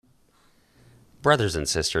Brothers and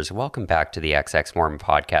sisters, welcome back to the XX Mormon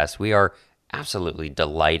Podcast. We are absolutely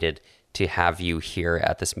delighted to have you here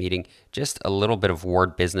at this meeting. Just a little bit of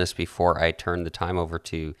ward business before I turn the time over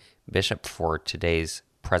to Bishop for today's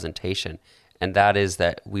presentation, and that is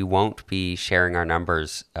that we won't be sharing our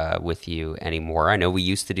numbers with you anymore. I know we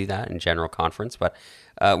used to do that in general conference, but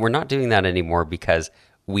we're not doing that anymore because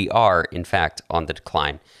we are, in fact, on the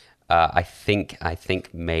decline. I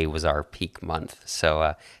think May was our peak month.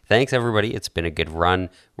 So thanks, everybody. It's been a good run.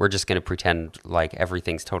 We're just going to pretend like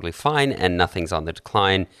everything's totally fine and nothing's on the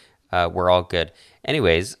decline. We're all good.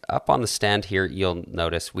 Anyways, up on the stand here, you'll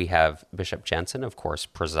notice we have Bishop Jensen, of course,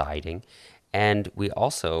 presiding. And we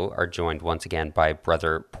also are joined once again by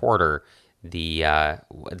Brother Porter, the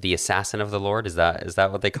assassin of the Lord. Is that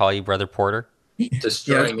what they call you, Brother Porter?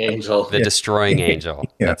 Destroying angel. The destroying angel.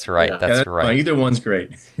 Yeah. That's right. Yeah. That's right. Either one's great.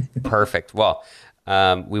 Perfect. Well,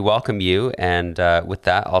 we welcome you. And with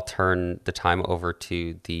that, I'll turn the time over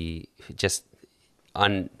to the just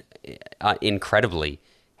incredibly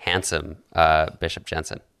handsome Bishop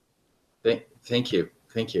Jensen. Thank you.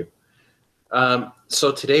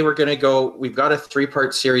 So today we've got a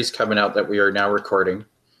 3-part series coming out that we are now recording.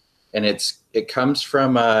 And it comes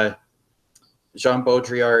from Jean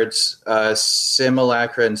Baudrillard's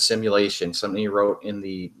Simulacra and Simulation, something he wrote in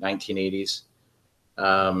the 1980s.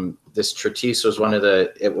 This treatise was one of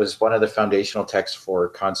the foundational texts for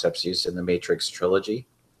concepts used in the Matrix trilogy.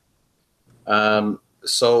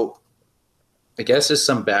 So I guess as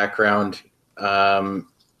some background, in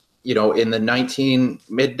the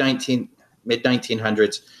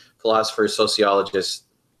mid-1900s, philosophers, sociologists,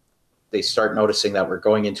 they start noticing that we're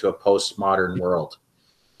going into a postmodern world.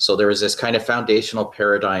 So there was this kind of foundational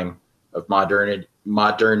paradigm of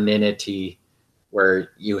modernity where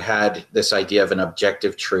you had this idea of an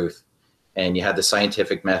objective truth, and you had the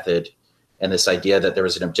scientific method, and this idea that there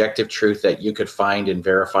was an objective truth that you could find and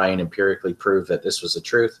verify and empirically prove that this was the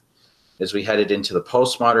truth. As we headed into the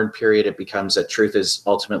postmodern period, it becomes that truth is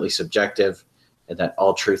ultimately subjective and that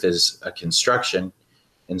all truth is a construction.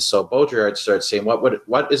 And so Baudrillard starts saying,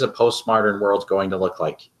 what is a postmodern world going to look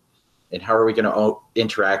like? And how are we going to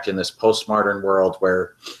interact in this postmodern world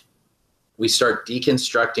where we start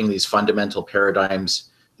deconstructing these fundamental paradigms,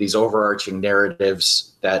 these overarching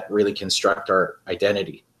narratives that really construct our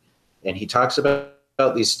identity? And he talks about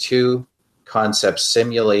these two concepts,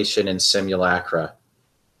 simulation and simulacra.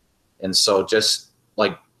 And so just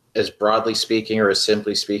like as broadly speaking or as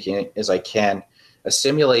simply speaking as I can, a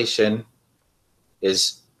simulation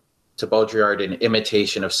is, to Baudrillard, an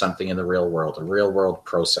imitation of something in the real world, a real world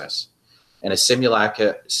process. And a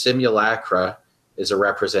simulacra is a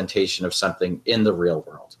representation of something in the real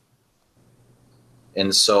world.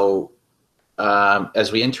 And so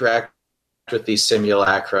as we interact with these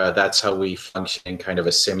simulacra, that's how we function in kind of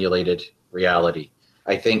a simulated reality.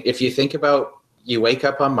 I think if you think about, you wake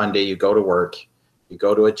up on Monday, you go to work, you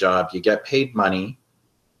go to a job, you get paid money,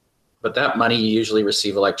 but that money you usually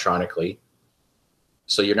receive electronically.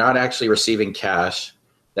 So you're not actually receiving cash.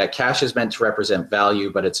 That cash is meant to represent value,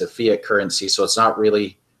 but it's a fiat currency, so it's not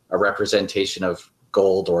really a representation of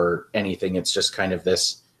gold or anything. It's just kind of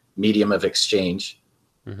this medium of exchange.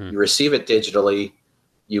 Mm-hmm. You receive it digitally.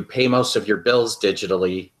 You pay most of your bills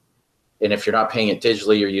digitally. And if you're not paying it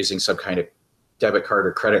digitally, you're using some kind of debit card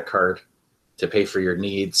or credit card to pay for your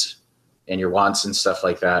needs and your wants and stuff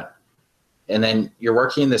like that. And then you're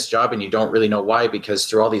working in this job and you don't really know why, because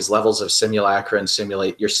through all these levels of simulacra and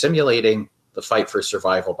you're simulating the fight for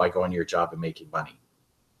survival by going to your job and making money,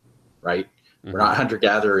 right? Mm-hmm. We're not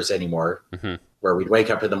hunter-gatherers anymore, mm-hmm. where we'd wake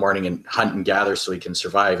up in the morning and hunt and gather so we can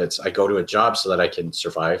survive. It's I go to a job so that I can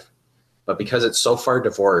survive. But because it's so far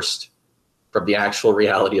divorced from the actual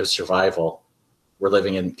reality of survival, we're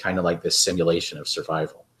living in kind of like this simulation of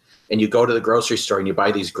survival. And you go to the grocery store and you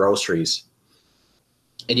buy these groceries,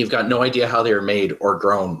 and you've got no idea how they were made or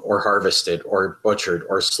grown or harvested or butchered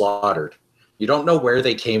or slaughtered. You don't know where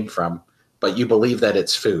they came from, but you believe that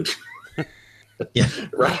it's food. Yeah.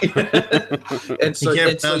 Right. And so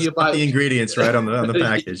you buy the ingredients right on the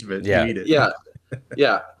package, but yeah. you eat it. Yeah.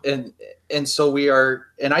 Yeah. And so we are,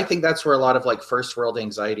 and I think that's where a lot of like first world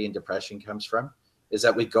anxiety and depression comes from, is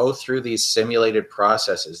that we go through these simulated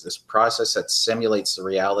processes, this process that simulates the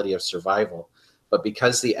reality of survival. But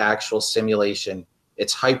because the actual simulation,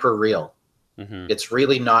 it's hyper real. Mm-hmm. It's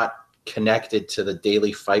really not connected to the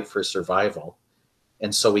daily fight for survival.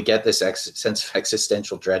 And so we get this sense of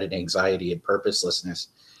existential dread and anxiety and purposelessness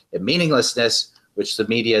and meaninglessness, which the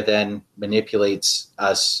media then manipulates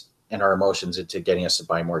us and our emotions into getting us to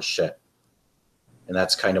buy more shit. And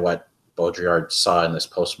that's kind of what Baudrillard saw in this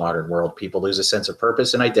postmodern world. People lose a sense of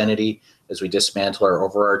purpose and identity as we dismantle our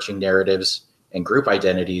overarching narratives and group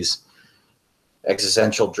identities,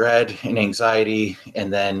 existential dread and anxiety,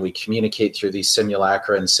 and then we communicate through these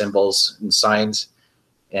simulacra and symbols and signs,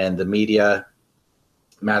 and the media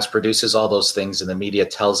mass produces all those things, and the media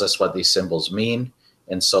tells us what these symbols mean,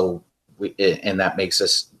 and so and that makes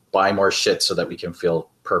us buy more shit so that we can feel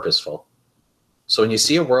purposeful. So when you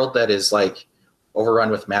see a world that is like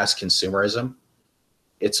overrun with mass consumerism,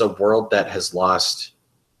 it's a world that has lost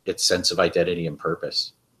its sense of identity and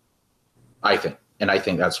purpose, I think. And I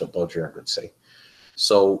think that's what Baudrillard would say.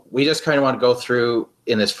 So we just kind of want to go through,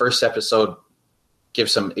 in this first episode,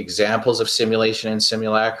 give some examples of simulation and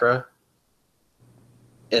simulacra.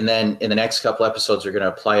 And then in the next couple episodes, we're going to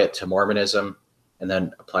apply it to Mormonism and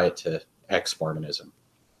then apply it to ex-Mormonism.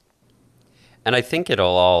 And I think it'll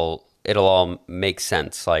all make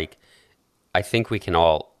sense. Like, I think we can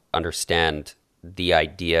all understand the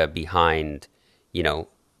idea behind, you know,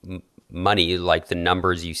 money, like the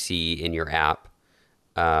numbers you see in your app,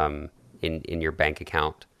 in your bank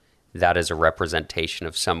account. That is a representation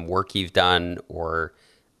of some work you've done or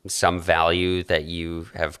some value that you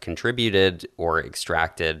have contributed or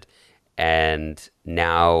extracted, and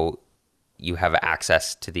now you have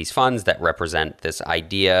access to these funds that represent this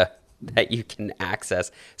idea that you can access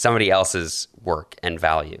somebody else's work and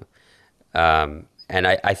value. And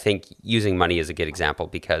I think using money is a good example,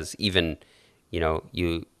 because even, you know,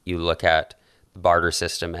 you look at the barter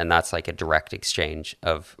system, and that's like a direct exchange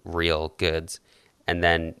of real goods. And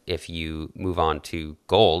then if you move on to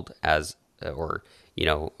gold as, or, you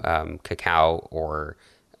know, cacao or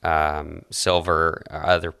silver, or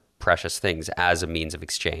other precious things as a means of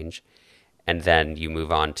exchange, and then you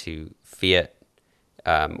move on to fiat,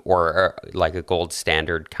 or like a gold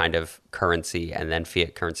standard kind of currency, and then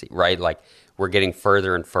fiat currency, right? Like, we're getting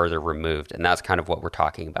further and further removed. And that's kind of what we're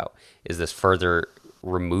talking about, is this further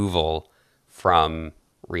removal from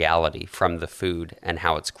reality, from the food and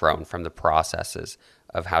how it's grown, from the processes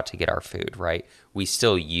of how to get our food, right? We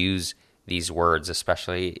still use these words,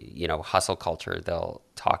 especially, you know, hustle culture. They'll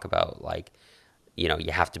talk about, like, you know,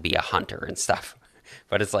 you have to be a hunter and stuff,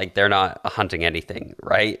 but it's like, they're not hunting anything,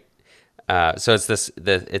 right? So it's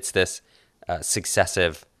this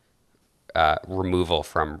successive removal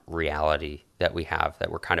from reality that we have,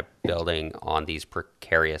 that we're kind of building on these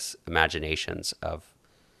precarious imaginations of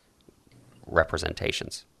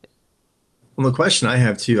representations. Well, the question I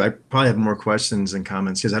have too, I probably have more questions than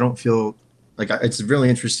comments, because I don't feel like it's really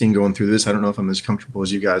interesting going through this. I don't know if I'm as comfortable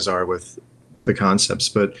as you guys are with the concepts,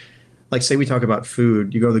 but like, say we talk about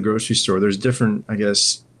food, you go to the grocery store, there's different, I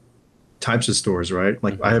guess, types of stores, right?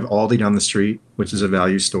 Like, I have Aldi down the street, which is a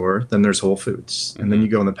value store. Then there's Whole Foods. And then you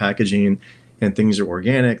go in the packaging, and things are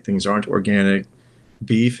organic, things aren't organic.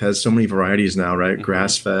 Beef has so many varieties now, right?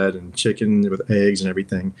 Grass-fed, and chicken with eggs and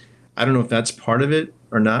everything. I don't know if that's part of it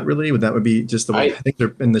or not really. That would be just the way things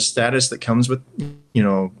are, and the status that comes with, you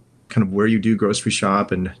know, kind of where you do grocery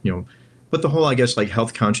shop, and, you know, but the whole, I guess, like,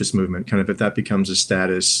 health conscious movement, kind of, if that becomes a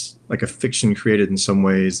status, like a fiction created in some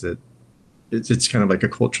ways, that it's kind of like a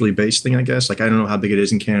culturally based thing, I guess. Like, I don't know how big it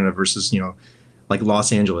is in Canada versus, you know, like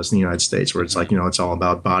Los Angeles in the United States, where it's like, you know, it's all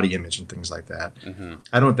about body image and things like that.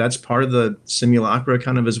 I don't know if that's part of the simulacra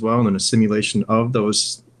kind of as well, and a simulation of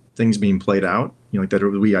those things being played out, you know, like that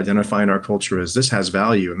we identify in our culture as this has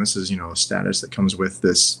value, and this is, you know, a status that comes with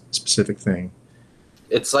this specific thing.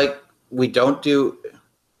 It's like, we don't do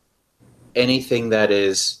anything that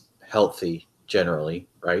is healthy generally,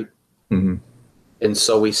 right? And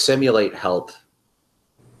so we simulate health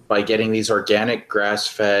by getting these organic,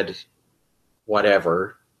 grass-fed,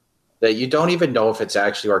 whatever, that you don't even know if it's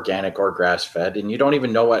actually organic or grass-fed, and you don't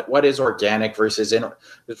even know what is organic versus as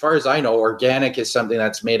far as I know, organic is something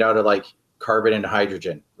that's made out of, like, carbon and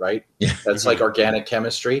hydrogen, right? Yeah. That's like organic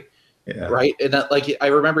chemistry, right? And that, like, I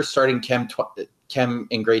remember starting chem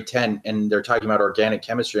in grade 10, and they're talking about organic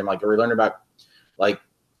chemistry. I'm like, are we learning about, like,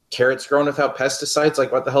 carrots grown without pesticides?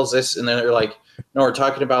 Like, what the hell is this? And then they're like, no, we're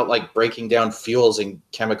talking about, like, breaking down fuels and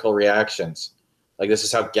chemical reactions. Like, this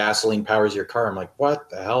is how gasoline powers your car. I'm like, what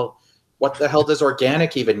the hell? What the hell does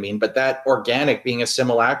organic even mean? But that organic being a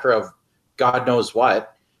simulacra of God knows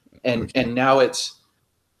what. And now it's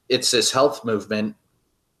this health movement.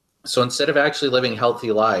 So instead of actually living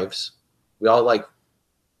healthy lives, we all, like,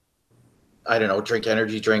 I don't know, drink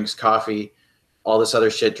energy drinks, coffee, all this other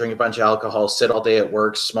shit, drink a bunch of alcohol, sit all day at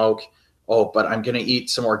work, smoke. Oh, but I'm going to eat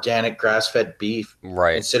some organic grass-fed beef.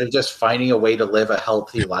 Right. Instead of just finding a way to live a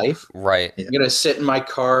healthy life. Right. I'm going to sit in my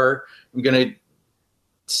car. I'm going to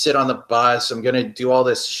sit on the bus. I'm going to do all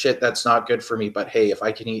this shit that's not good for me. But hey, if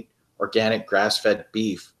I can eat organic grass-fed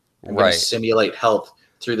beef, I'm going to simulate health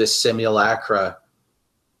through this simulacra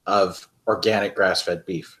of organic grass-fed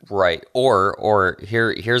beef. Right. Or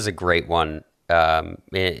here's a great one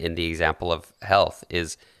in the example of health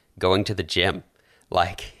is going to the gym.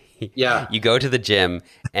 Like Yeah. you go to the gym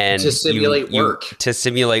and To simulate work. To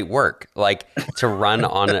simulate work, like to run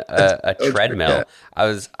on a treadmill. I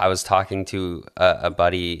was talking to a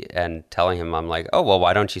buddy and telling him, I'm like, oh, well,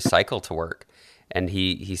 why don't you cycle to work? And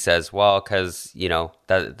he says, well, because,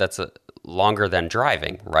 that's longer than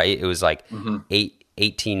driving, right? It was like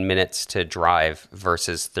 18 minutes to drive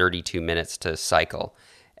versus 32 minutes to cycle.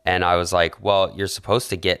 And I was like, well, you're supposed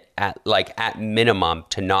to get at minimum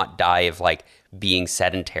to not die of like being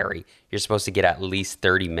sedentary. You're supposed to get at least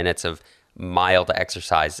 30 minutes of mild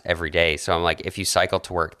exercise every day. So I'm like, if you cycle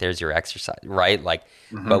to work, there's your exercise, right? Like,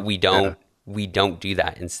 but we don't do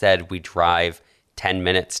that. Instead, we drive 10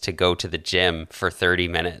 minutes to go to the gym for 30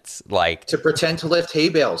 minutes. Like to pretend to lift hay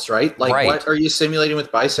bales, right? Like What are you simulating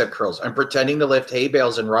with bicep curls? I'm pretending to lift hay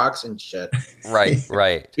bales and rocks and shit.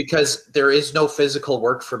 Right. Because there is no physical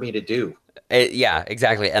work for me to do. Yeah,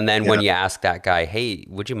 exactly. And then when you ask that guy, hey,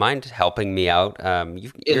 would you mind helping me out? In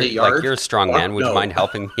the yard? Like, you're a strong man. Would you mind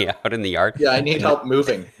helping me out in the yard? Yeah, I need help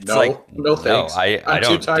moving. No, thanks. I'm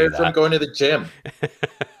too tired from going to the gym.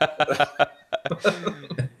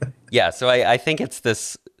 Yeah, so I think it's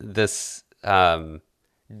this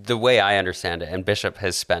the way I understand it, and Bishop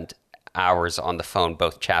has spent hours on the phone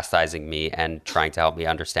both chastising me and trying to help me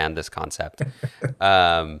understand this concept.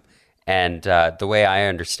 And the way I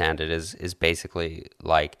understand it is basically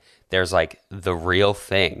like there's like the real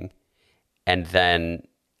thing, and then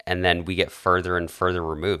we get further and further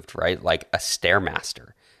removed, right? Like a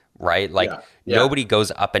stairmaster, right? Like nobody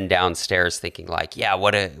goes up and down stairs thinking like, yeah,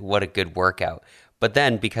 what a good workout. But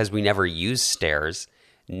then because we never use stairs,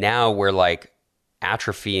 now we're like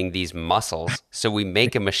atrophying these muscles. So we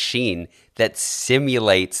make a machine that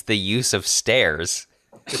simulates the use of stairs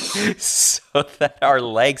so that our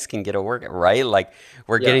legs can get a workout, right? Like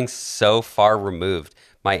we're getting so far removed.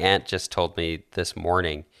 My aunt just told me this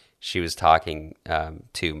morning, she was talking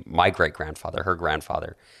to my great-grandfather, her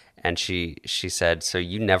grandfather, and she said, so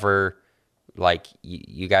you never... like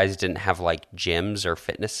you guys didn't have like gyms or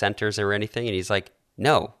fitness centers or anything? And he's like,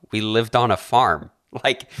 no, we lived on a farm.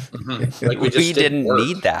 Like, like we didn't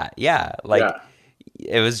need that. Yeah. Like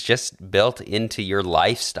it was just built into your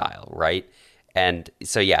lifestyle. Right. And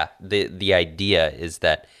so, the idea is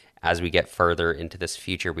that as we get further into this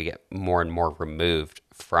future, we get more and more removed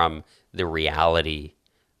from the reality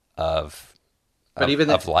of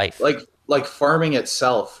life. Like farming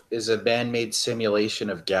itself is a man-made simulation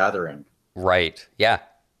of gathering. Right. Yeah.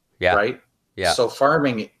 Right? Yeah. So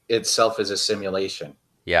farming itself is a simulation.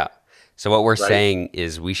 Yeah. So what we're saying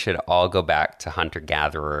is we should all go back to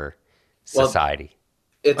hunter-gatherer society.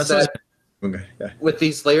 It's that with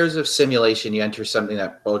these layers of simulation, you enter something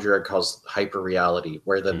that Baudrillard calls hyper-reality,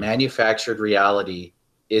 where the manufactured reality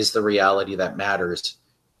is the reality that matters,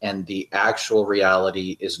 and the actual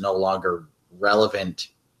reality is no longer relevant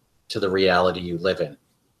to the reality you live in.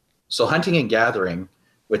 So hunting and gathering,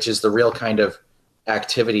 which is the real kind of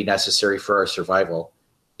activity necessary for our survival,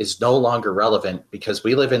 is no longer relevant because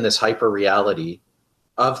we live in this hyper reality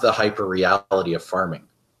of the hyper reality of farming.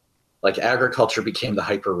 Like agriculture became the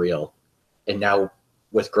hyper real. And now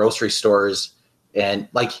with grocery stores and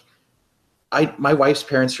like my wife's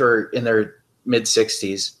parents who are in their mid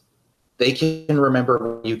 60s, they can remember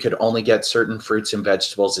when you could only get certain fruits and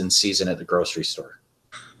vegetables in season at the grocery store.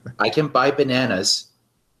 I can buy bananas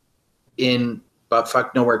in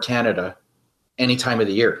buttfuck nowhere, Canada, any time of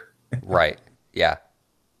the year. Right. Yeah.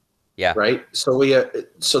 Yeah. Right. So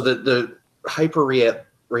the hyper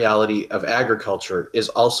reality of agriculture is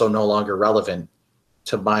also no longer relevant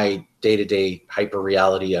to my day-to-day hyper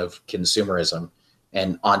reality of consumerism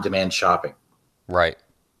and on-demand shopping. Right.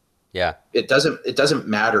 Yeah. It doesn't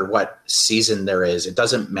matter what season there is. It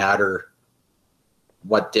doesn't matter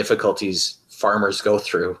what difficulties farmers go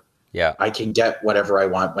through. Yeah. I can get whatever I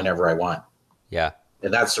want whenever I want. Yeah.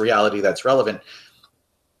 And that's the reality that's relevant.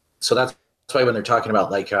 So that's why when they're talking about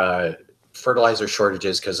like fertilizer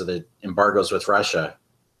shortages because of the embargoes with Russia,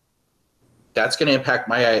 that's going to impact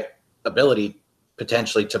my ability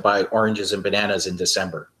potentially to buy oranges and bananas in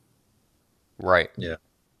December. Right. Yeah.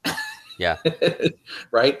 Yeah.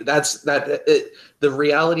 Right. The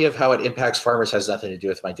reality of how it impacts farmers has nothing to do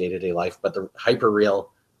with my day-to-day life, but the hyper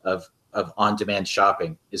real of on-demand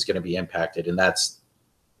shopping is going to be impacted. And that's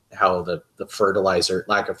how the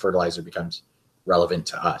lack of fertilizer becomes relevant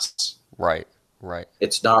to us. Right.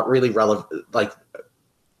 It's not really relevant. Like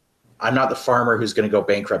I'm not the farmer who's going to go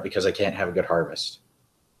bankrupt because I can't have a good harvest.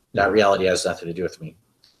 That reality has nothing to do with me.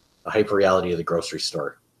 The hyper reality of the grocery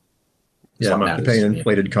store. Yeah, I'm not paying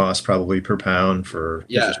inflated costs probably per pound for.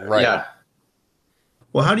 Yeah, right. Yeah.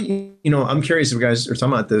 Well, how do I'm curious if you guys are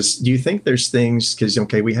talking about this. Do you think there's things, because,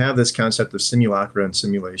 okay, we have this concept of simulacra and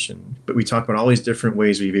simulation, but we talk about all these different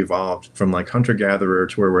ways we've evolved from like hunter-gatherer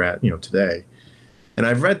to where we're at, today. And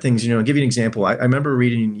I've read things, I'll give you an example. I remember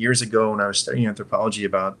reading years ago when I was studying anthropology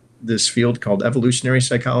about this field called evolutionary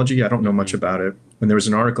psychology. I don't know much about it. And there was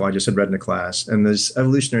an article I just had read in a class, and this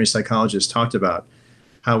evolutionary psychologist talked about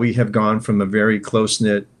how we have gone from a very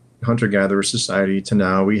close-knit hunter-gatherer society to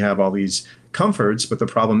now we have all these comforts, but the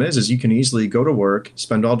problem is you can easily go to work,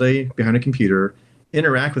 spend all day behind a computer,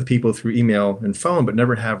 interact with people through email and phone, but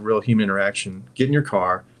never have real human interaction. Get in your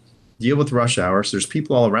car, deal with rush hour. So there's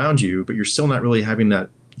people all around you, but you're still not really having that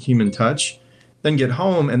human touch. Then get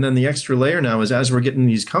home, and then the extra layer now is as we're getting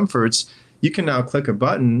these comforts, you can now click a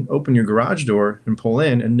button, open your garage door, and pull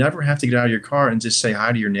in, and never have to get out of your car and just say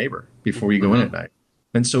hi to your neighbor before you go in at night.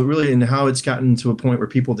 And so really, and how it's gotten to a point where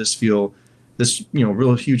people just feel this,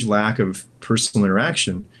 real huge lack of personal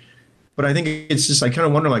interaction. But I think it's just, I kind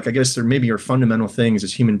of wonder, like, I guess there maybe are fundamental things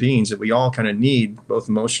as human beings that we all kind of need, both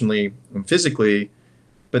emotionally and physically.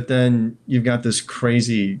 But then you've got this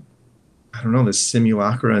crazy, I don't know, this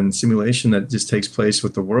simulacra and simulation that just takes place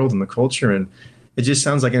with the world and the culture. And it just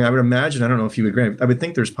sounds like, and I would imagine, I don't know if you would agree, I would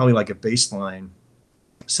think there's probably like a baseline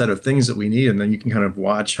set of things that we need. And then you can kind of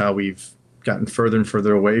watch how we've gotten further and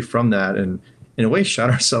further away from that, and in a way shot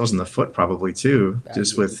ourselves in the foot probably too,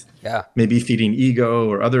 just with maybe feeding ego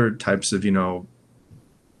or other types of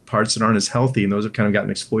parts that aren't as healthy, and those have kind of gotten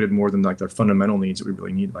exploited more than like their fundamental needs that we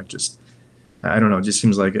really need. Like, just I don't know, it just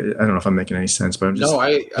seems like, I don't know if I'm making any sense, but I'm just,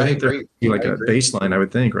 I think agree. There's like a baseline, I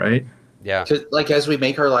would think, right? Yeah. Like, as we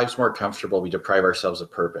make our lives more comfortable, we deprive ourselves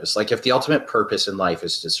of purpose. Like, if the ultimate purpose in life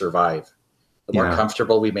is to survive, the more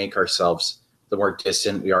comfortable we make ourselves, the more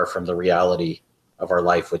distant we are from the reality of our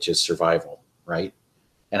life, which is survival, right?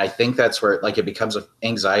 And I think that's where, like,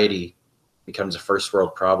 anxiety becomes a first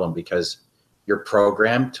world problem, because you're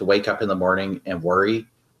programmed to wake up in the morning and worry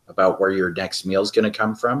about where your next meal is going to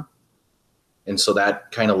come from. And so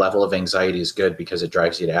that kind of level of anxiety is good because it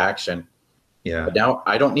drives you to action. Yeah. But now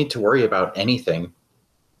I don't need to worry about anything,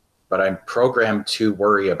 but I'm programmed to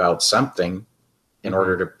worry about something in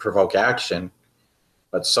order to provoke action.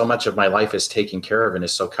 But so much of my life is taken care of and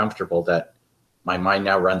is so comfortable that my mind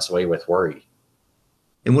now runs away with worry.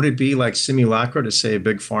 And would it be like simulacra to say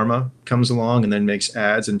big pharma comes along and then makes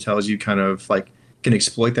ads and tells you kind of like can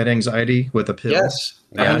exploit that anxiety with a pill? Yes,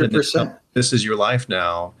 100%. This is your life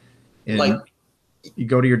now. And like, you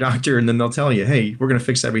go to your doctor and then they'll tell you, hey, we're going to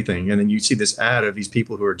fix everything. And then you see this ad of these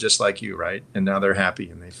people who are just like you, right? And now they're happy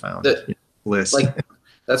and they found bliss. Like,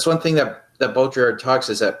 that's one thing that Baudrillard talks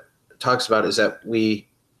about is that we,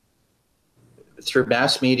 through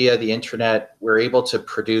mass media, the internet, we're able to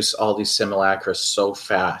produce all these simulacra so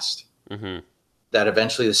fast that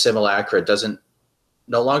eventually the simulacra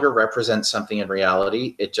no longer represent something in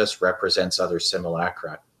reality. It just represents other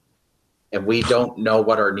simulacra. And we don't know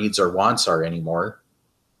what our needs or wants are anymore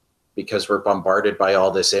because we're bombarded by all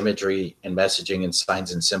this imagery and messaging and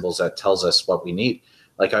signs and symbols that tells us what we need.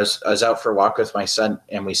 Like, I was out for a walk with my son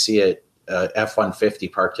and we see a F-150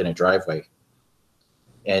 parked in a driveway.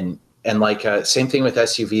 And like, same thing with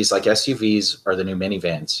SUVs. Like, SUVs are the new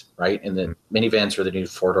minivans, right? And the minivans were the new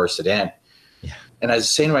four-door sedan. Yeah. And I was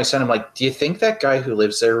saying to my son, I'm like, do you think that guy who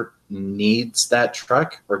lives there needs that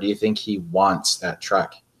truck, or do you think he wants that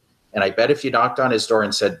truck? And I bet if you knocked on his door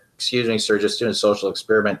and said, excuse me, sir, just doing a social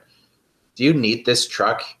experiment, do you need this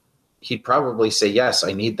truck? He'd probably say, yes,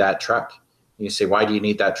 I need that truck. And you say, why do you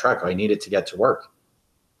need that truck? I need it to get to work.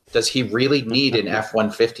 Does he really need an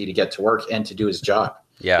F-150 to get to work and to do his job?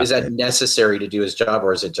 Yeah. Is that necessary to do his job,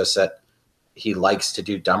 or is it just that he likes to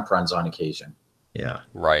do dump runs on occasion? Yeah.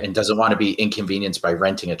 Right. And doesn't want to be inconvenienced by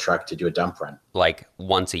renting a truck to do a dump run. Like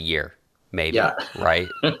once a year, maybe. Yeah. Right.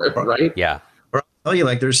 Right? Yeah. Or I'll tell you,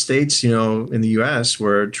 like, there's states, in the US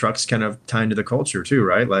where trucks kind of tie into the culture too,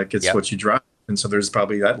 right? Like, it's what you drive. And so there's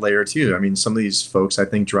probably that layer too. I mean, some of these folks, I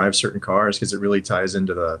think, drive certain cars because it really ties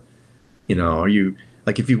into the, are you,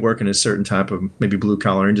 like, if you work in a certain type of maybe blue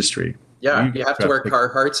collar industry. Yeah, you have to wear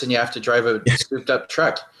Carhartts and you have to drive a scooped up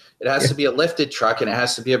truck. It has to be a lifted truck and it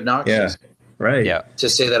has to be obnoxious. Yeah, right. Yeah. To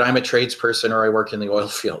say that I'm a tradesperson or I work in the oil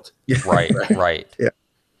field. Yeah. Right. Yeah.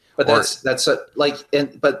 But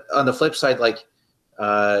but on the flip side, like,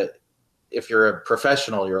 if you're a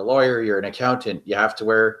professional, you're a lawyer, you're an accountant, you have to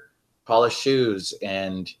wear polished shoes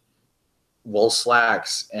and wool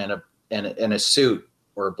slacks and a suit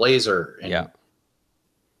or a blazer.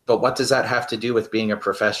 But what does that have to do with being a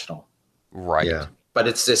professional? Right. Yeah. but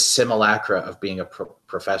it's this simulacra of being a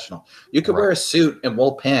professional. You could Right. wear a suit and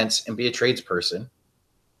wool pants and be a tradesperson.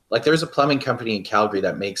 Like there's a plumbing company in Calgary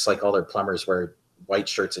that makes like all their plumbers wear white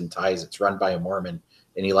shirts and ties. It's run by a Mormon,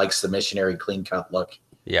 and he likes the missionary clean cut look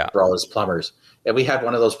Yeah. for all his plumbers. And we had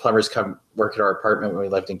one of those plumbers come work at our apartment when we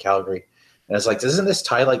lived in Calgary. And I was like, doesn't this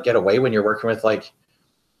tie like get away when you're working with like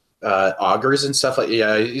augers and stuff? Like,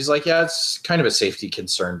 yeah, he's like, yeah, it's kind of a safety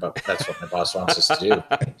concern, but that's what my boss wants us to do.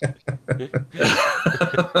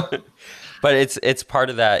 But it's part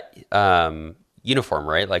of that uniform,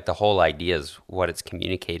 right? Like the whole idea is what it's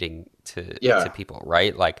communicating to people,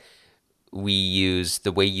 right? Like we use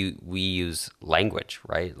language,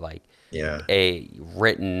 right? Like a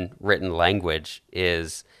written language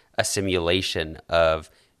is a simulation of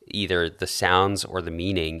either the sounds or the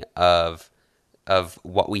meaning of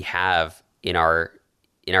what we have in our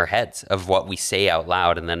heads, of what we say out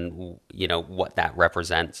loud, and then what that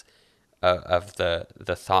represents of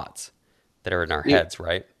the thoughts that are in our heads,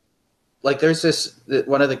 right? Like there's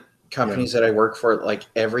one of the companies that I work for, like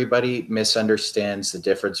everybody misunderstands the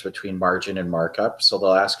difference between margin and markup. So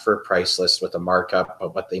they'll ask for a price list with a markup,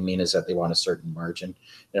 but what they mean is that they want a certain margin.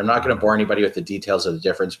 And I'm not going to bore anybody with the details of the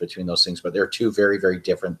difference between those things, but they're two very, very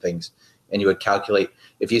different things. And you would calculate,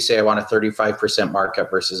 if you say I want a 35% markup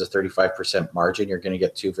versus a 35% margin, you're going to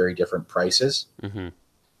get two very different prices. Mm-hmm.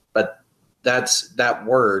 But that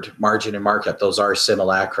word, margin and markup, those are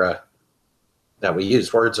simulacra that we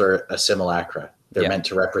use. Words are a simulacra. They're meant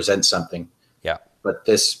to represent something. Yeah. But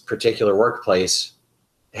this particular workplace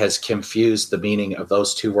has confused the meaning of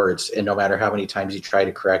those two words. And no matter how many times you try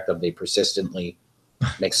to correct them, they persistently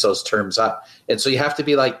mix those terms up. And so you have to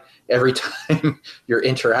be like, every time you're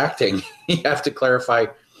interacting, you have to clarify,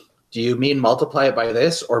 do you mean multiply it by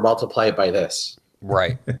this or multiply it by this?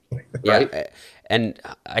 Right. Right. Yeah. And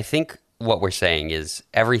I think what we're saying is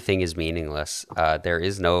everything is meaningless. There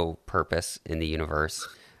is no purpose in the universe.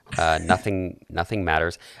 Nothing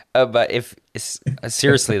matters. But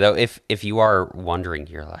seriously though, if you are wondering,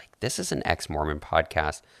 you're like, this is an ex-Mormon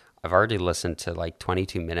podcast. I've already listened to like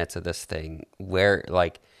 22 minutes of this thing. Where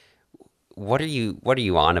like, what are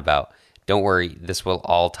you on about? Don't worry, this will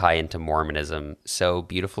all tie into Mormonism so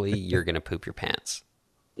beautifully. You're gonna poop your pants.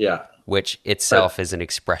 Yeah. Which itself is an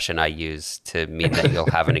expression I use to mean that you'll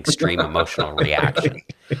have an extreme emotional reaction,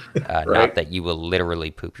 not that you will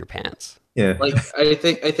literally poop your pants. Yeah. Like I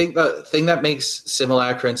think the thing that makes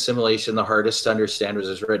simulacra and simulation the hardest to understand was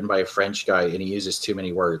it was written by a French guy, and he uses too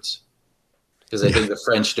many words. Because I think the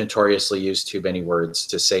French notoriously use too many words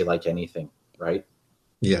to say like anything, right?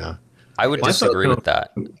 Yeah. I would disagree with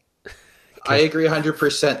that. I agree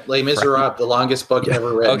 100%. Les Miserables, the longest book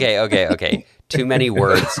ever written. Okay. Too many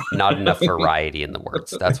words, not enough variety in the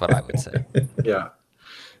words. That's what I would say. Yeah.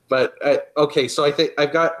 But, okay, so I think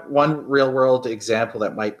I've got one real world example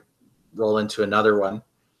that might roll into another one.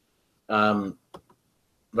 But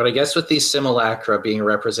I guess with these simulacra being a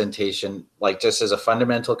representation, like just as a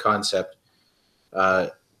fundamental concept,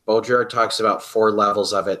 Baudrillard talks about 4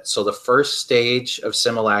 levels of it. So the first stage of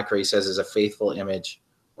simulacra, he says, is a faithful image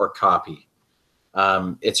or copy.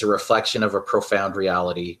 It's a reflection of a profound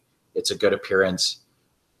reality. It's a good appearance.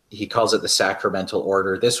 He calls it the sacramental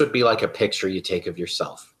order. This would be like a picture you take of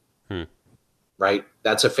yourself, right?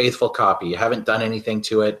 That's a faithful copy. You haven't done anything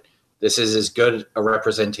to it. This is as good a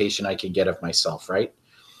representation I can get of myself, right?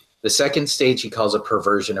 The second stage he calls a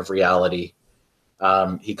perversion of reality.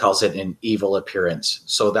 He calls it an evil appearance.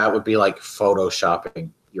 So that would be like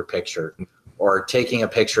photoshopping your picture or taking a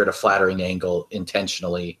picture at a flattering angle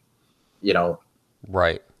intentionally,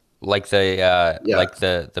 Right. Like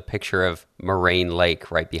the picture of Moraine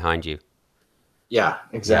Lake right behind you. Yeah,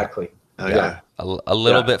 exactly. Yeah. A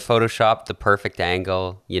little bit photoshopped, the perfect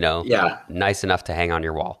angle, nice enough to hang on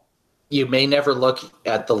your wall. You may never look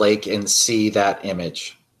at the lake and see that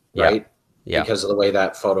image, right? Yeah. Because of the way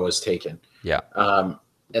that photo is taken. Yeah.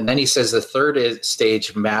 And then he says the third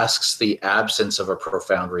stage masks the absence of a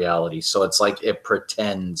profound reality. So it's like it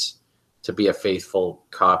pretends to be a faithful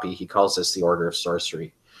copy. He calls this the order of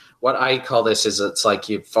sorcery. What I call this is it's like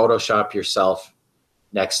you Photoshop yourself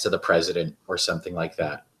next to the president or something like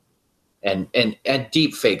that. And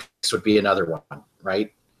deep fakes would be another one,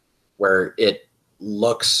 right? Where it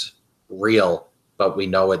looks real, but we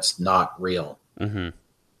know it's not real. Mm-hmm.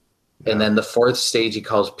 And then the fourth stage he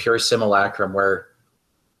calls pure simulacrum, where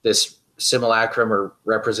this simulacrum or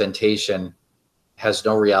representation has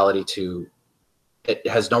no relationship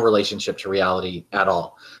to reality at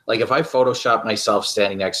all. Like if I Photoshop myself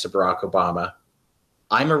standing next to Barack Obama,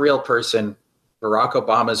 I'm a real person. Barack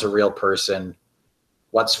Obama is a real person.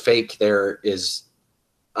 What's fake there is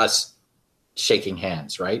us shaking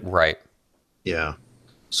hands, right? Right. Yeah.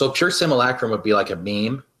 So pure simulacrum would be like a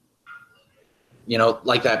meme,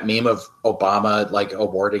 like that meme of Obama like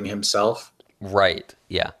awarding himself. Right.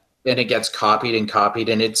 Yeah. And it gets copied and copied,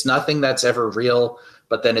 and it's nothing that's ever real,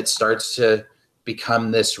 but then it starts to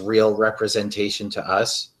become this real representation to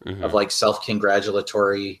us of like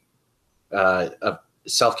self-congratulatory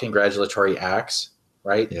acts,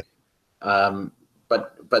 right? Yeah.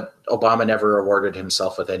 But Obama never awarded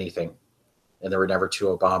himself with anything, and there were never two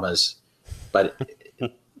Obamas. But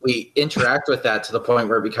we interact with that to the point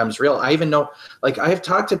where it becomes real. I even know, like, I have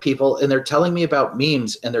talked to people, and they're telling me about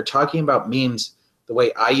memes, and they're talking about memes the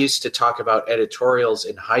way I used to talk about editorials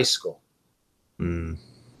in high school.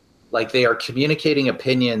 Like, they are communicating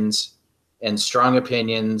opinions and strong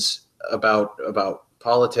opinions about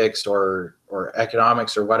politics or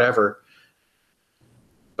economics or whatever,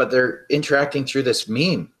 but they're interacting through this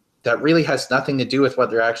meme that really has nothing to do with what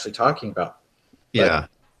they're actually talking about. Yeah,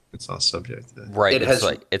 it's all subjective. Right.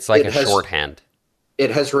 It's like a shorthand. It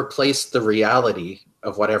has replaced the reality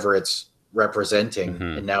of whatever it's representing,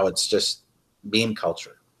 and now it's just meme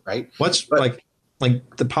culture, right?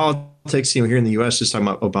 Like the politics, here in the U.S., just talking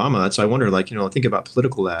about Obama. So I wonder, think about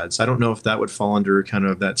political ads. I don't know if that would fall under kind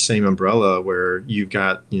of that same umbrella where you've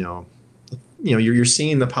got, you're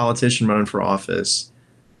seeing the politician running for office,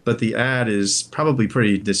 but the ad is probably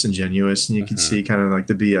pretty disingenuous, and you can see kind of like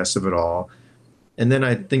the BS of it all. And then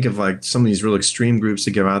I think of like some of these real extreme groups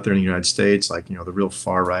that go out there in the United States, like, the real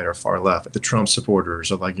far right or far left, like the Trump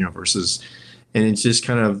supporters, or like, versus. And it's just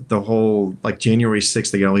kind of the whole, like, January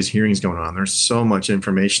 6th, they got all these hearings going on. There's so much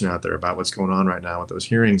information out there about what's going on right now with those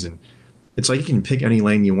hearings. And it's like you can pick any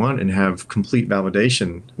lane you want and have complete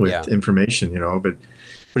validation with information, but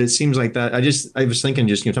it seems like that. I was thinking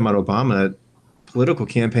just, talking about Obama, political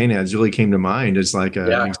campaign ads really came to mind as like an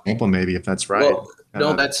example, maybe, if that's right. Well,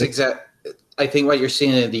 no, that's exact. I think what you're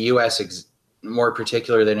seeing in the U.S. More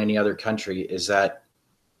particular than any other country is that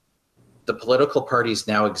the political parties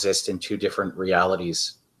now exist in two different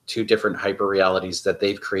realities, two different hyper realities that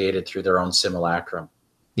they've created through their own simulacrum.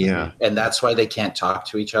 Yeah. And that's why they can't talk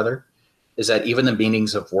to each other, is that even the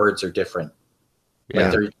meanings of words are different.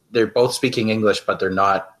 Yeah. Like they're both speaking English, but they're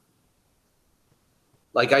not.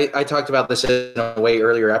 Like I talked about this in a way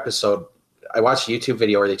earlier episode. I watched a YouTube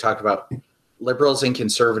video where they talk about liberals and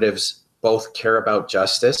conservatives both care about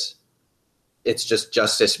justice. It's just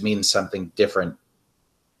justice means something different.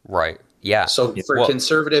 Right. Yeah. So for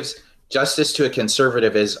conservatives, justice to a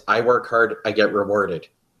conservative is I work hard, I get rewarded.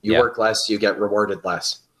 You work less, you get rewarded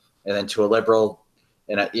less. And then to a liberal,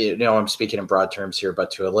 and I'm speaking in broad terms here,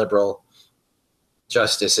 but to a liberal,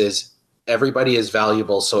 justice is everybody is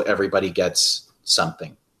valuable, so everybody gets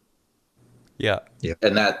something. Yeah. Yeah.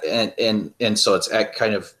 And that and so it's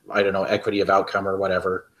kind of, I don't know, equity of outcome or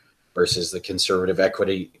whatever versus the conservative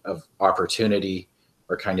equity of opportunity,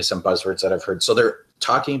 or kind of some buzzwords that I've heard. So they're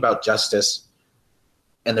talking about justice,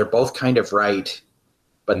 and they're both kind of right,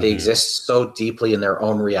 but they exist so deeply in their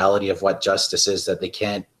own reality of what justice is that they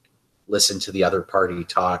can't listen to the other party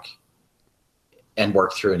talk and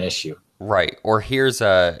work through an issue. Right. Or here's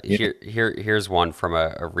here's one from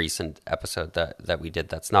a recent episode that we did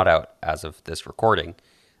that's not out as of this recording.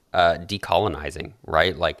 Decolonizing,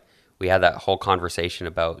 right? Like, we had that whole conversation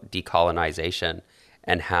about decolonization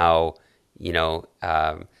and how,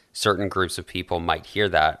 certain groups of people might hear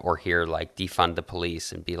that, or hear like defund the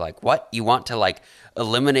police and be like, what? You want to like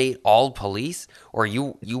eliminate all police? Or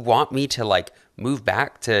you want me to like move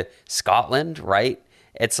back to Scotland, right?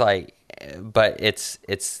 It's like, but it's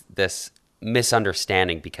this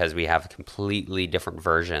misunderstanding because we have completely different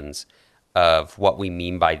versions of what we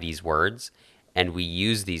mean by these words. And we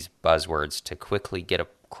use these buzzwords to quickly get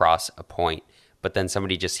across a point, but then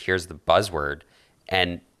somebody just hears the buzzword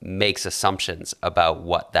and makes assumptions about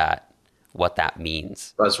what that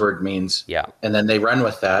means. Buzzword means. Yeah. And then they run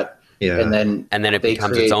with that. Yeah. And then it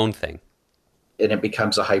becomes its own thing. And it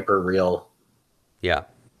becomes a hyper real. Yeah.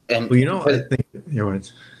 And I think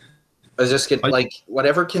I was just getting, like,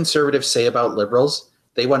 whatever conservatives say about liberals,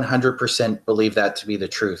 they 100% believe that to be the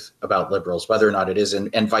truth about liberals, whether or not it is,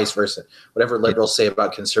 and vice versa. Whatever liberals say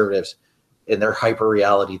about conservatives, in their hyper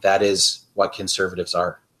reality, that is what conservatives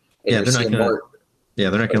are. And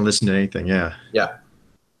they're not going to listen to anything. Yeah. Yeah.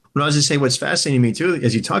 Well, I was just saying, what's fascinating to me too,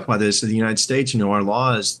 as you talk about this in the United States, our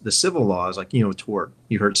laws, the civil laws, like, tort,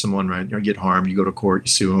 you hurt someone, right? You get harmed, you go to court, you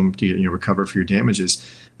sue them, you recover for your damages.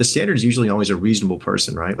 The standard is usually always a reasonable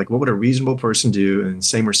person, right? Like, what would a reasonable person do in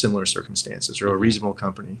same or similar circumstances, or a reasonable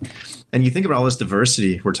company? And you think about all this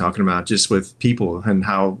diversity we're talking about just with people, and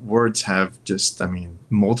how words have just,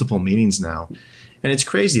 multiple meanings now. And it's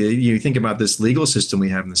crazy. You think about this legal system we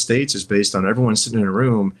have in the States is based on everyone sitting in a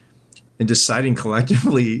room and deciding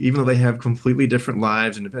collectively, even though they have completely different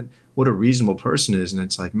lives and depend, what a reasonable person is. And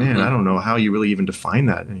it's like, man, I don't know how you really even define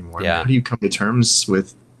that anymore. I mean, how do you come to terms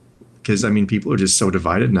with, because I mean, people are just so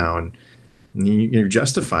divided now, and you're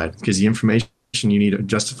justified because the information you need to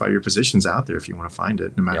justify your position's out there if you want to find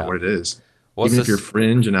it, no matter what it is. Well, even if you're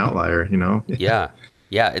fringe and outlier, you know? Yeah.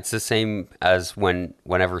 Yeah. It's the same as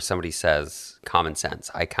whenever somebody says common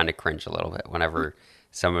sense, I kind of cringe a little bit whenever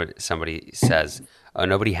somebody says, oh,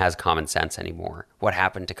 nobody has common sense anymore. What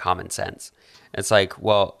happened to common sense? It's like,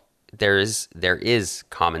 well, there is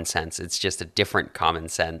common sense. It's just a different common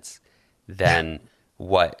sense than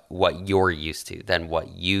what you're used to, than what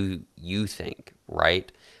you think,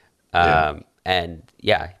 right? And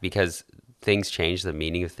because things change, the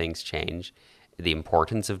meaning of things change, the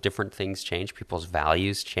importance of different things change, people's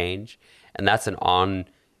values change, and that's an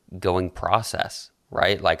ongoing process,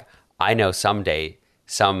 right? Like, I know someday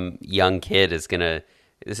some young kid is gonna,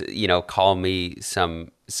 call me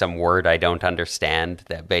some word I don't understand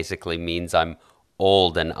that basically means I'm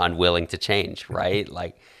old and unwilling to change, right?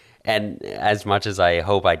 Like, and as much as I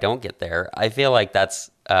hope I don't get there, I feel like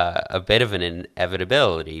that's a bit of an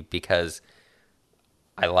inevitability because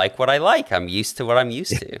I like what I like. I'm used to what I'm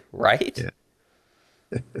used to, right?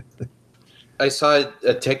 Yeah. I saw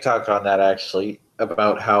a TikTok on that actually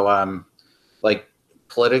about how like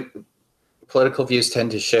political views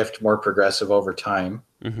tend to shift more progressive over time,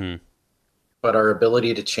 but our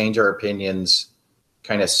ability to change our opinions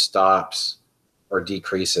kind of stops or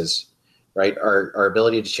decreases, right? Our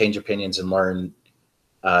ability to change opinions and learn,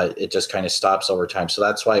 it just kind of stops over time. So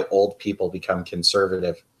that's why old people become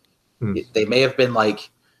conservative. They may have been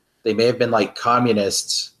like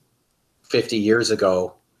communists 50 years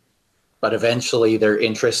ago, but eventually their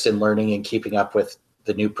interest in learning and keeping up with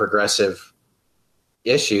the new progressive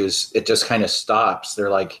issues, it just kind of stops. They're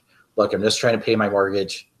like, look, I'm just trying to pay my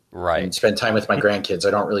mortgage, right, and spend time with my grandkids. I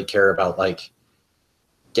don't really care about like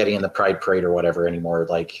getting in the pride parade or whatever anymore.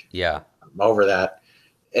 Like, I'm over that.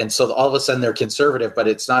 And so all of a sudden they're conservative, but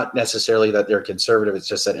it's not necessarily that they're conservative. It's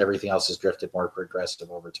just that everything else has drifted more progressive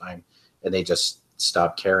over time, and they just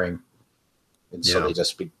stop caring. And so they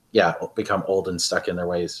just become old and stuck in their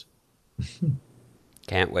ways.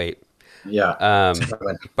 Can't wait. Yeah.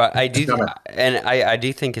 But I do, I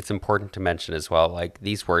do think it's important to mention as well, like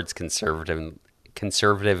these words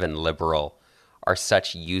conservative and liberal are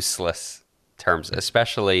such useless terms,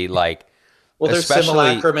 especially like, well, there's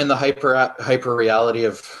simulacrum in the hyper reality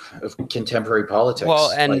of contemporary politics.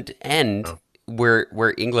 Well, and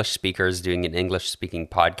we're English speakers doing an English speaking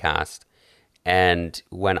podcast, and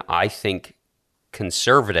when I think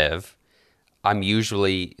conservative, I'm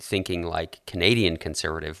usually thinking like Canadian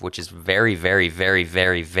conservative, which is very, very, very,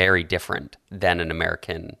 very, very different than an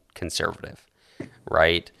American conservative,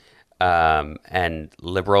 right? And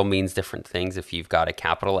liberal means different things if you've got a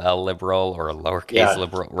capital L liberal or a lowercase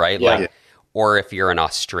liberal, right? Or if you're in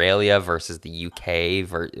Australia versus the UK,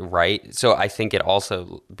 right? So I think it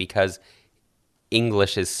also, because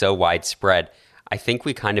English is so widespread, I think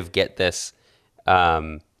we kind of get this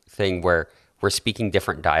thing where we're speaking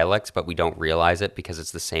different dialects, but we don't realize it because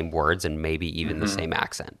it's the same words and maybe even the same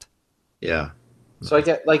accent. Yeah. So I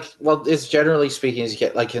get it's generally speaking, is you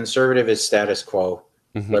get like conservative is status quo,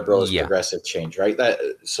 liberal is progressive change, right?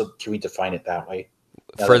 So can we define it that way?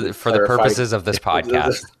 For the purposes of this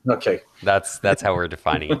podcast. Okay. That's how we're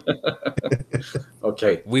defining it.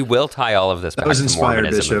 Okay. We will tie all of this back to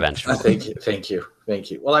Mormonism Bishop. Eventually. Thank you.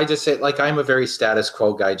 Well, I just say, like, I'm a very status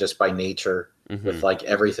quo guy just by nature with like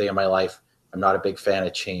everything in my life. I'm not a big fan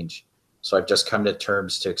of change. So I've just come to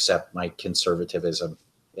terms to accept my conservatism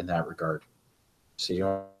in that regard. So, you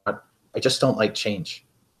know what? I just don't like change.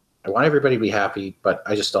 I want everybody to be happy, but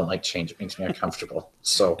I just don't like change. It makes me uncomfortable.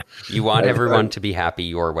 So you want everyone to be happy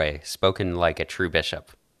your way, spoken like a true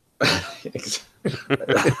bishop. That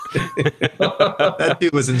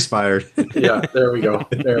dude was inspired. Yeah, there we go.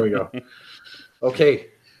 Okay.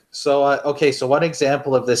 So one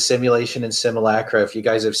example of this simulation and simulacra, if you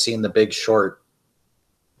guys have seen The Big Short,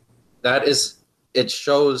 it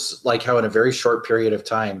shows like how in a very short period of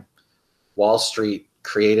time, Wall Street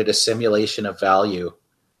created a simulation of value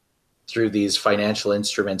through these financial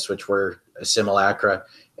instruments, which were a simulacra.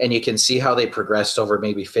 And you can see how they progressed over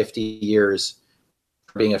maybe 50 years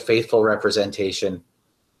from being a faithful representation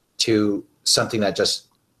to something that just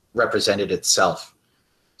represented itself.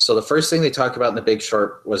 So the first thing they talk about in The Big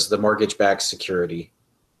Short was the mortgage-backed security,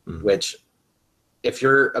 which if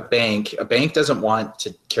you're a bank doesn't want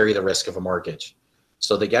to carry the risk of a mortgage.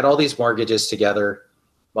 So they get all these mortgages together.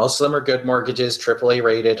 Most of them are good mortgages, AAA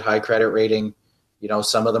rated, high credit rating.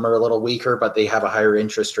 Some of them are a little weaker, but they have a higher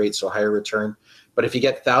interest rate, so higher return. But if you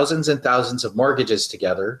get thousands and thousands of mortgages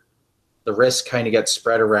together, the risk kind of gets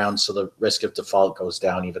spread around, so the risk of default goes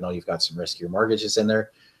down, even though you've got some riskier mortgages in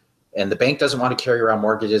there. And the bank doesn't want to carry around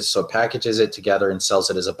mortgages, so it packages it together and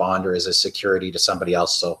sells it as a bond or as a security to somebody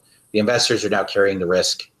else. So the investors are now carrying the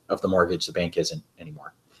risk of the mortgage. The bank isn't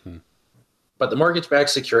anymore. But the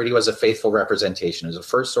mortgage-backed security was a faithful representation. It was a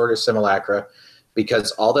first order simulacra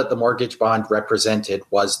because all that the mortgage bond represented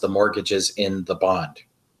was the mortgages in the bond.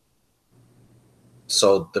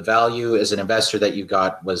 So the value as an investor that you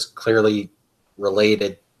got was clearly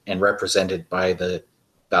related and represented by the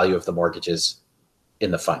value of the mortgages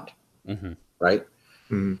in the fund, right?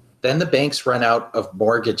 Mm-hmm. Then the banks run out of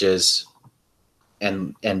mortgages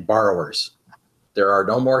and borrowers. There are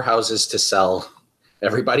no more houses to sell.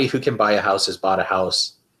 Everybody who can buy a house has bought a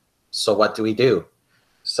house. So what do we do?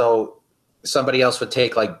 So somebody else would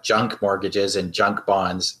take like junk mortgages and junk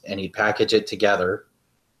bonds, and he'd package it together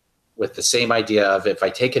with the same idea of, if I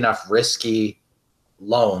take enough risky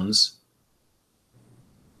loans,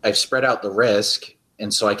 I've spread out the risk,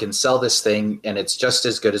 and so I can sell this thing and it's just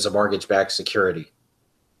as good as a mortgage-backed security.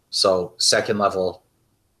 So second level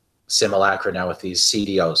simulacra now with these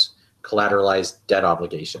CDOs, collateralized debt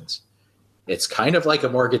obligations. It's kind of like a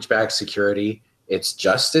mortgage-backed security. It's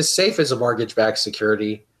just as safe as a mortgage-backed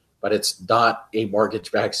security, but it's not a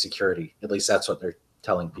mortgage-backed security. At least that's what they're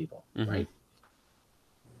telling people, right?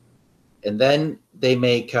 And then they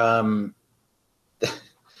make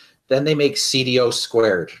CDO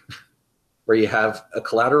squared, where you have a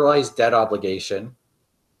collateralized debt obligation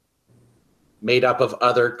made up of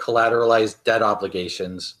other collateralized debt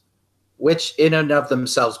obligations, which in and of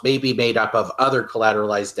themselves may be made up of other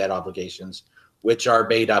collateralized debt obligations, which are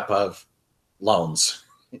made up of loans,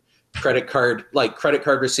 credit card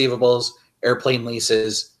receivables, airplane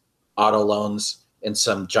leases, auto loans, and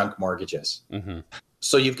some junk mortgages.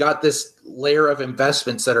 So you've got this layer of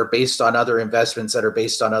investments that are based on other investments that are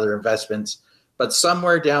based on other investments, but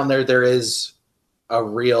somewhere down there is a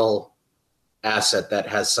real asset that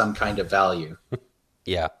has some kind of value.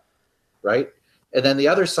 Yeah. Right? And then the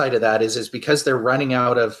other side of that is because they're running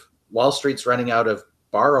out of, Wall Street's running out of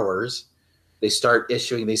borrowers, they start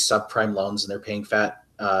issuing these subprime loans, and they're paying fat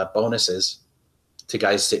bonuses to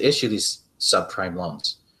guys to issue these subprime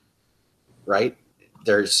loans. Right?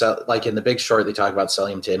 They're like in The Big Short, they talk about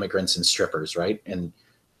selling them to immigrants and strippers, right? And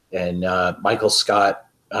Michael Scott,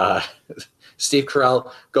 Steve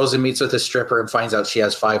Carell goes and meets with a stripper and finds out she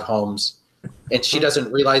has 5 homes, and she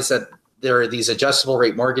doesn't realize that there are these adjustable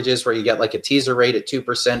rate mortgages where you get like a teaser rate at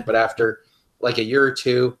 2%, but after like a year or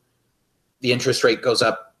two, the interest rate goes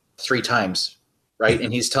up 3 times, right?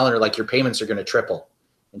 And he's telling her like, your payments are going to triple,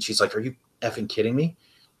 and she's like, are you effing kidding me?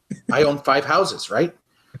 I own 5 houses, right?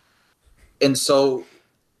 And so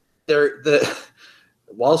the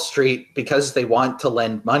Wall Street, because they want to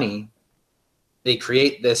lend money, they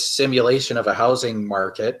create this simulation of a housing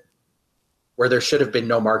market where there should have been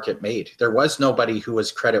no market made. There was nobody who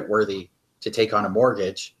was credit worthy to take on a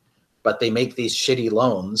mortgage, but they make these shitty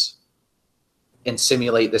loans and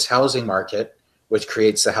simulate this housing market, which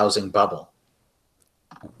creates the housing bubble.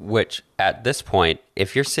 Which at this point,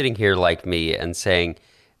 if you're sitting here like me and saying,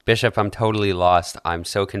 Bishop, I'm totally lost, I'm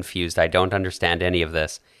so confused, I don't understand any of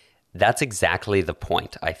this, that's exactly the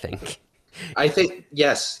point, I think. I think,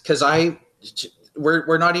 yes, because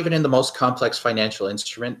we're not even in the most complex financial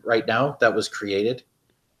instrument right now that was created.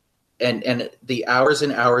 And the hours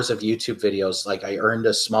and hours of YouTube videos, like I earned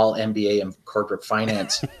a small MBA in corporate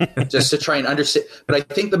finance just to try and understand. But I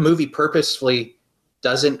think the movie purposefully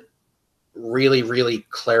doesn't really, really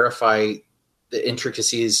clarify the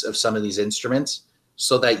intricacies of some of these instruments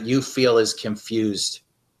so that you feel as confused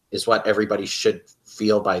is what everybody should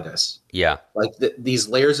feel by this. Yeah. Like these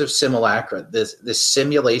layers of simulacra, this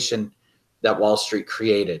simulation that Wall Street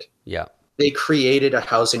created. Yeah. They created a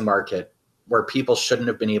housing market where people shouldn't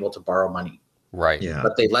have been able to borrow money. Right. Yeah.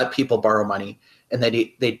 But they let people borrow money, and then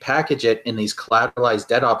they'd package it in these collateralized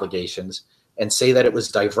debt obligations and say that it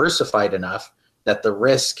was diversified enough that the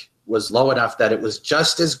risk was low enough that it was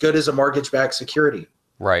just as good as a mortgage-backed security.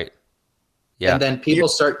 Right. Yeah. And then people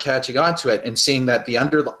start catching on to it and seeing that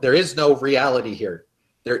there is no reality here.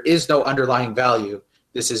 There is no underlying value.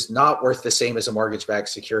 This is not worth the same as a mortgage-backed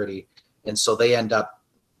security. And so they end up,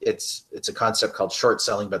 it's a concept called short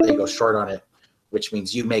selling, but they go short on it, which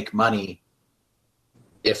means you make money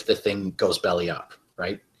if the thing goes belly up,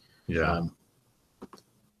 right? Yeah.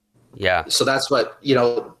 Yeah. So that's what,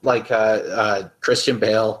 like Christian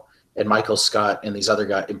Bale and Michael Scott and these other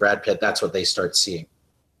guys and Brad Pitt, that's what they start seeing.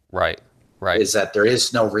 Right. Right. Is that there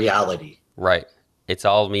is no reality. Right. It's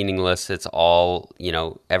all meaningless. It's all,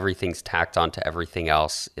 everything's tacked onto everything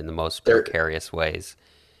else in the most They're- precarious ways.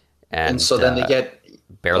 And so then they get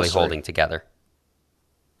barely holding together.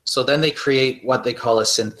 So then they create what they call a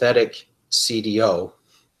synthetic CDO,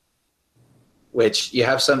 which you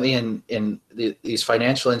have something in these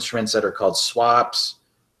financial instruments that are called swaps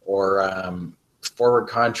or forward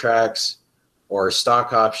contracts or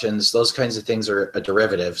stock options. Those kinds of things are a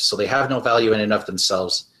derivative. So they have no value in and of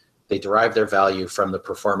themselves. They derive their value from the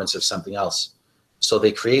performance of something else. So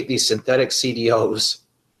they create these synthetic CDOs,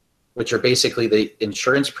 which are basically the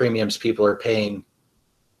insurance premiums people are paying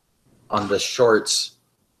on the shorts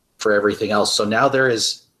for everything else. So now there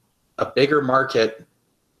is a bigger market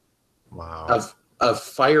of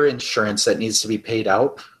fire insurance that needs to be paid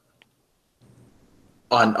out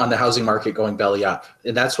on the housing market going belly up.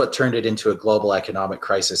 And that's what turned it into a global economic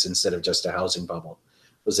crisis instead of just a housing bubble,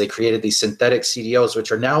 was they created these synthetic CDOs,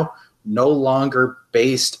 which are now no longer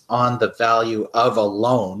based on the value of a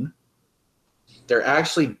loan. They're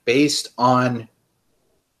actually based on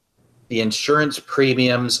the insurance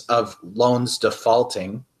premiums of loans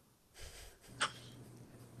defaulting,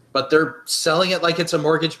 but they're selling it like it's a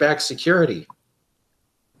mortgage-backed security.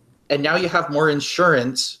 And now you have more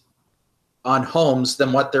insurance on homes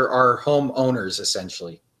than what there are homeowners,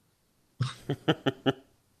 essentially.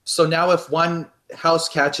 So now if one house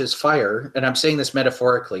catches fire, and I'm saying this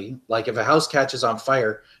metaphorically, like if a house catches on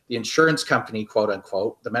fire, the insurance company, quote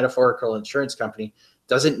unquote, the metaphorical insurance company,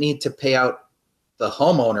 doesn't need to pay out the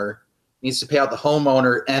homeowner, needs to pay out the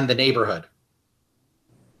homeowner and the neighborhood.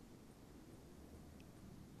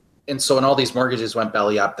 And so when all these mortgages went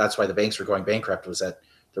belly up, that's why the banks were going bankrupt, was that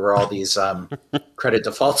there were all these credit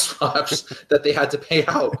default swaps that they had to pay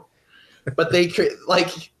out. But they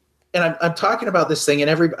and I'm talking about this thing,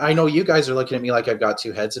 and I know you guys are looking at me like I've got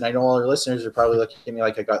two heads, and I know all our listeners are probably looking at me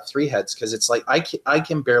like I've got three heads, because it's like I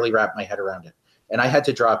can barely wrap my head around it. And I had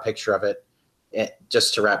to draw a picture of it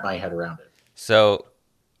just to wrap my head around it. So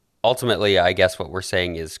ultimately, I guess what we're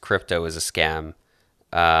saying is crypto is a scam.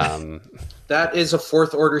 That is a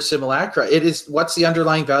fourth order simulacra. It is, what's the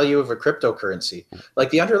underlying value of a cryptocurrency? Like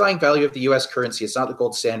the underlying value of the US currency, it's not the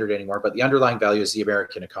gold standard anymore, but the underlying value is the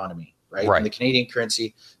American economy, right? And the Canadian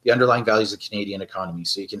currency, the underlying value is the Canadian economy.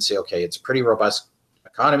 So you can say, okay, it's a pretty robust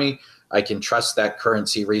economy. I can trust that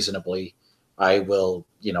currency reasonably. I will,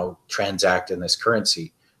 transact in this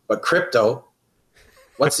currency. But crypto,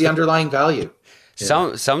 what's the underlying value?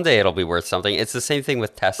 Someday it'll be worth something. It's the same thing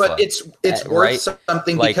with Tesla. But it's worth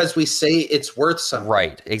something because we say it's worth something.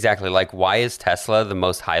 Right, exactly. Like, why is Tesla the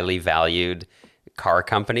most highly valued car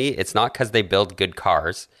company? It's not because they build good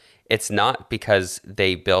cars. It's not because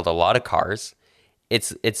they build a lot of cars.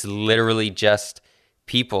 It's literally just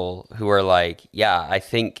people who are like, yeah, I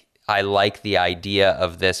think I like the idea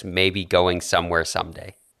of this maybe going somewhere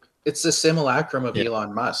someday. It's the simulacrum of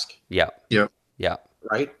Elon Musk. Yeah.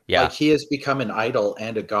 Right? Yeah. Like he has become an idol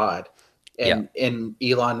and a god. And in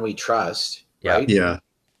Elon we trust. Right? Yeah,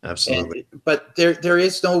 absolutely. But there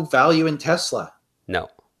is no value in Tesla. No.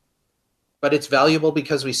 But it's valuable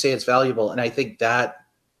because we say it's valuable. And I think that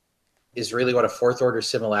is really what a fourth order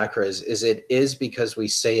simulacra is it is because we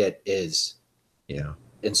say it is. Yeah.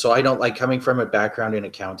 And so I don't like, coming from a background in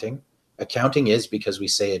accounting. Accounting is because we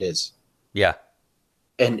say it is. Yeah.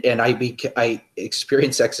 And I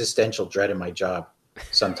experience existential dread in my job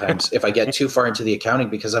sometimes if I get too far into the accounting,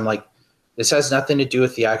 because I'm like, this has nothing to do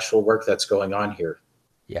with the actual work that's going on here.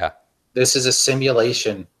 Yeah. This is a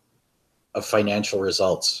simulation of financial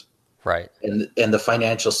results. Right. And the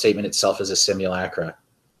financial statement itself is a simulacra.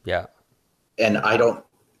 Yeah. And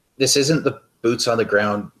this isn't the boots on the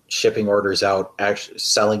ground, shipping orders out, actually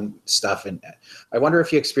selling stuff. And I wonder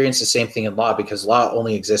if you experience the same thing in law, because law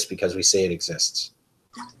only exists because we say it exists.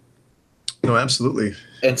 No, absolutely.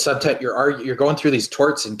 And sometimes you're going through these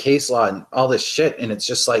torts and case law and all this shit, and it's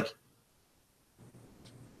just like,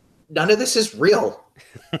 none of this is real.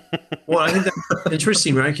 Well, I think that's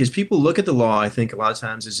interesting, right? Because people look at the law, I think a lot of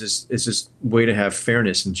times it's just way to have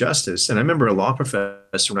fairness and justice. And I remember a law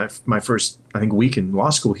professor, when my first, week in law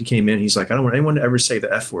school, he came in, he's like, I don't want anyone to ever say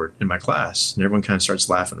the F word in my class. And everyone kind of starts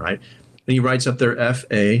laughing, right? And he writes up there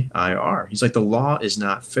FAIR. He's like, the law is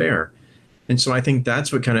not fair. And so I think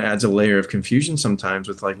that's what kind of adds a layer of confusion sometimes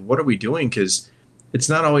with like, what are we doing? Because it's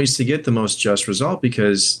not always to get the most just result,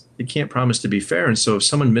 because it can't promise to be fair. And so if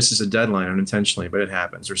someone misses a deadline unintentionally, but it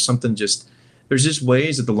happens, or something, there's just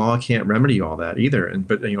ways that the law can't remedy all that either.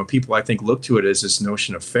 But people, I think, look to it as this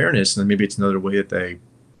notion of fairness, and then maybe it's another way that they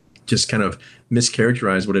just kind of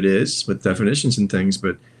mischaracterize what it is with definitions and things.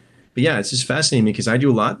 But yeah, it's just fascinating because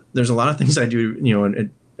there's a lot of things I do,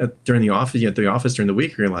 during the office, during the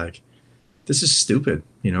week, where you're like, this is stupid.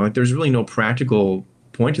 Like there's really no practical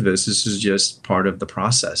point to this. This is just part of the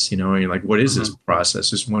process, and you're like, what is this Mhm.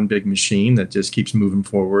 process? This one big machine that just keeps moving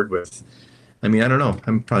forward with, I mean, I don't know.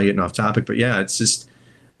 I'm probably getting off topic, but yeah, it's just,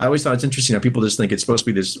 I always thought it's interesting how people just think it's supposed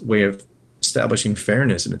to be this way of establishing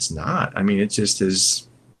fairness, and it's not. I mean, it just is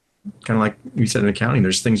kind of like you said in accounting.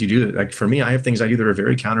 There's things you do that, like for me, I have things I do that are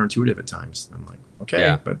very counterintuitive at times. I'm like, okay,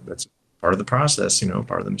 Yeah. but that's part of the process,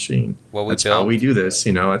 part of the machine. Well, we That's how we build, do this,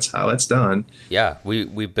 that's how it's done. yeah, we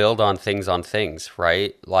build on things,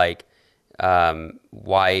 right? Like,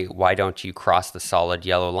 why don't you cross the solid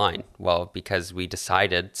yellow line? Well, because we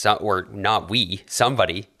decided, or not we,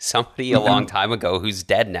 somebody a long time ago who's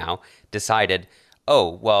dead now decided,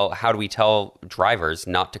 oh, well, how do we tell drivers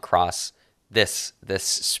not to cross this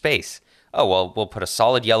space? Oh, well, we'll put a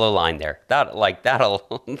solid yellow line there.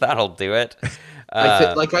 That'll do it.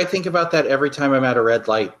 I think about that every time I'm at a red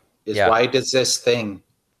light. Is Yeah. why does this thing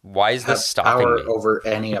Why is have this stopping power me? over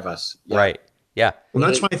any of us? Yeah. Right. Yeah. Well,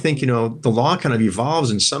 that's why I think, the law kind of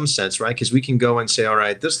evolves in some sense, right? Because we can go and say, all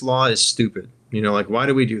right, this law is stupid. Like, why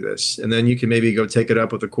do we do this? And then you can maybe go take it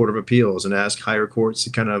up with the Court of Appeals and ask higher courts to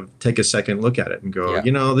kind of take a second look at it and go,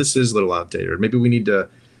 Yeah. this is a little outdated. Or maybe we need to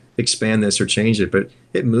expand this or change it. But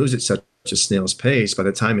it moves at such a snail's pace. By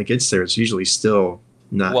the time it gets there, it's usually still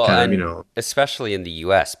not Well, kind and of, especially in the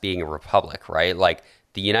US being a republic, right? Like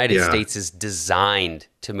the United yeah. States is designed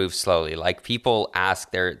to move slowly. Like people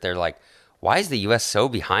ask, they're like, why is the US so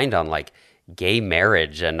behind on like gay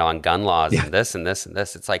marriage and on gun laws Yeah. and this and this and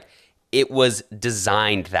this? It's like it was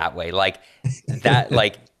designed that way. Like that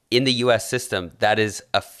like in the US system, that is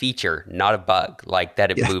a feature, not a bug, like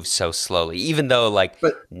that it Yeah. moves so slowly. Even though like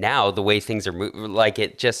But now the way things are moving, like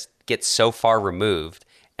it just gets so far removed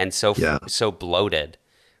and Yeah. so bloated,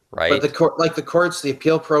 right? but the courts, the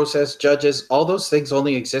appeal process, judges, all those things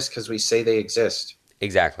only exist because we say they exist.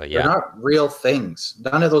 Exactly. They're Yeah. not real things.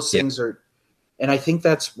 None of those Yeah. things are. And I think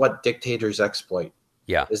that's what dictators exploit,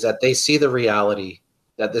 Yeah. is that they see the reality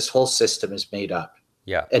that this whole system is made up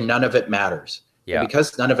Yeah. and none of it matters. Yeah. And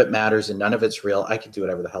because none of it matters and none of it's real, I can do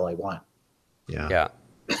whatever the hell I want. Yeah. Yeah.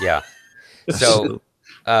 Yeah. So,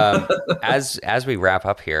 Absolutely. as we wrap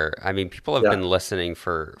up here, I mean, people have Yeah. been listening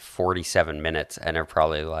for 47 minutes and are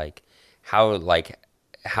probably like, how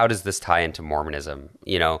does this tie into Mormonism?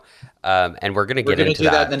 And we're gonna We're get going to into do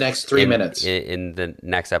that in the next 3 minutes. in the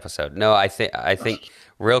next episode. No, I think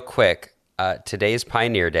real quick. Today is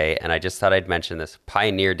Pioneer Day, and I just thought I'd mention this.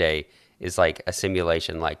 Pioneer Day is like a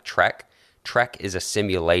simulation, like Trek. Trek is a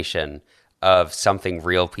simulation of something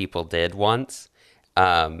real people did once.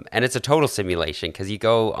 And it's a total simulation because you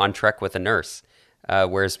go on Trek with a nurse,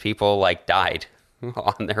 whereas people like died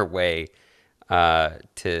on their way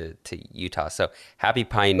to Utah. So happy But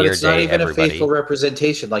Pioneer it's not Day, even a everybody. faithful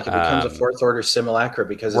representation. Like it becomes a Um, fourth order simulacra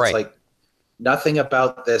because it's right. like nothing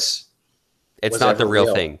about this It's was not the ever real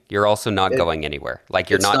real. thing. You're also not It- going anywhere. Like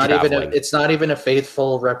you're it's not not traveling. it's not even a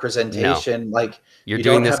faithful representation. Like You're you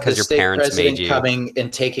doing don't this have 'cause the your state parents president made you. coming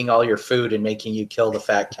and taking all your food and making you kill the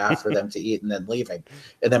fat calf for them to eat and then leaving,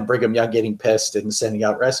 and then Brigham Young getting pissed and sending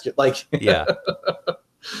out rescue. Like Yeah.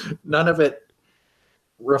 none of it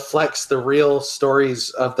reflects the real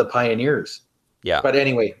stories of the pioneers. Yeah. But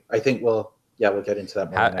anyway, I think we'll get into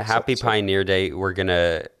that more. in the next Happy episode. Pioneer Day.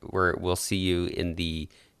 We'll see you in the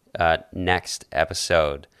next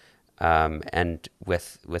episode. And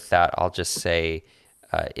with that, I'll just say,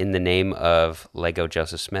 in the name of Lego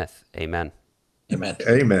Joseph Smith, amen. Amen.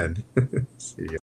 Amen. See ya.